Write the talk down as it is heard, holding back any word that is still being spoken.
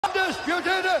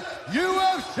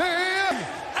UFC,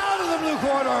 out of the blue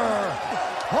corner,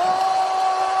 Poirier,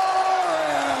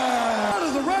 out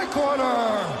of the red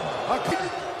corner, a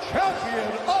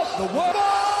champion of the world,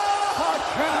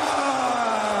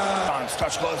 Makhachev.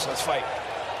 Touch close, let's fight.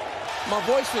 My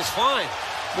voice was fine,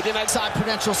 but then Side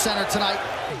Prudential Center tonight.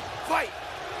 Fight.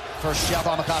 First jab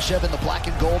on Makhachev in the black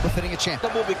and gold, befitting a champ.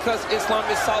 Because Islam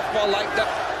is southpaw like that.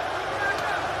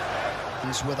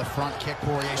 He's with a front kick,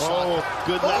 Poirier shot. Oh,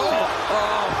 good left.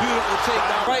 Oh, beautiful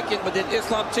takedown striking, but then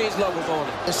Islam changed levels on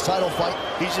it. This title fight.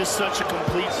 He's just such a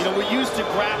complete, we're used to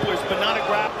grapplers, but not a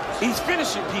grappler. He's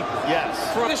finishing people. Yes.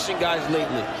 Finishing guys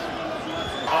lately.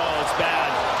 Oh, it's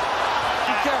bad.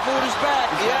 Be careful with his back.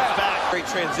 Yeah. Back. Great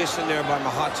transition there by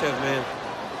Makhachev, man.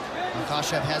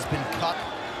 Makhachev has been cut.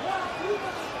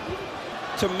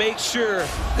 To make sure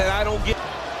that I don't get...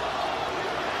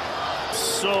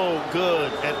 So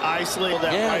good at isolating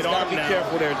that right arm. Be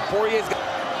careful there. Poirier's got...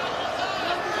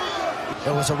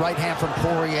 It was a right hand from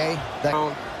Poirier.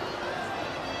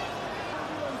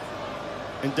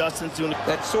 And Dustin's doing it.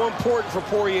 That's so important for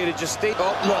Poirier to just stay...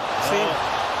 Oh, look, see?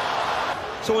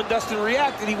 So when Dustin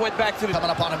reacted, he went back to the...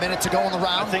 Coming up on a minute to go in the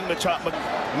round. I think he's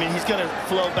going to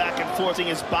flow back and forth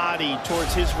his body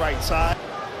towards his right side.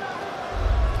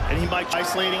 And he might be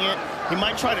isolating it. He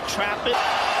might try to trap it.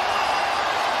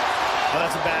 Oh,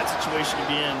 that's a bad situation to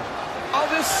be in. Oh,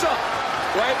 this sucked,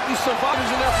 right? These survivors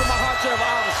in there for Makhachev,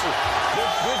 obviously.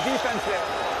 Good defense there.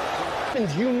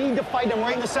 You need to fight him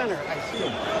right in the center. I see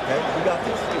him. Okay, we got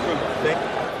this.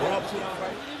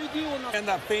 And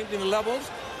that fainting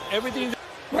levels, everything.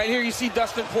 Right here, you see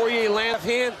Dustin Poirier land left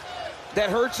hand. That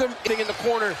hurts him. In the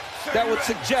corner, that would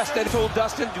suggest that he told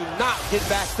Dustin, do not get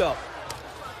backed up.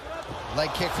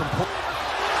 Leg kick from Poirier.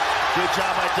 Good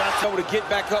job by Dustin. Able to get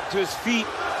back up to his feet.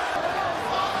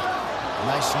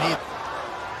 Nice knee.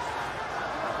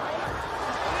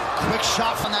 Quick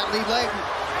shot from that lead leg.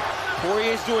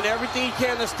 Poirier's doing everything he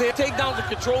can to stay takedowns and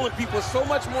controlling people so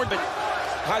much more than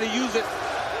how to use it.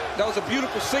 That was a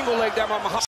beautiful single leg down by Makhachev.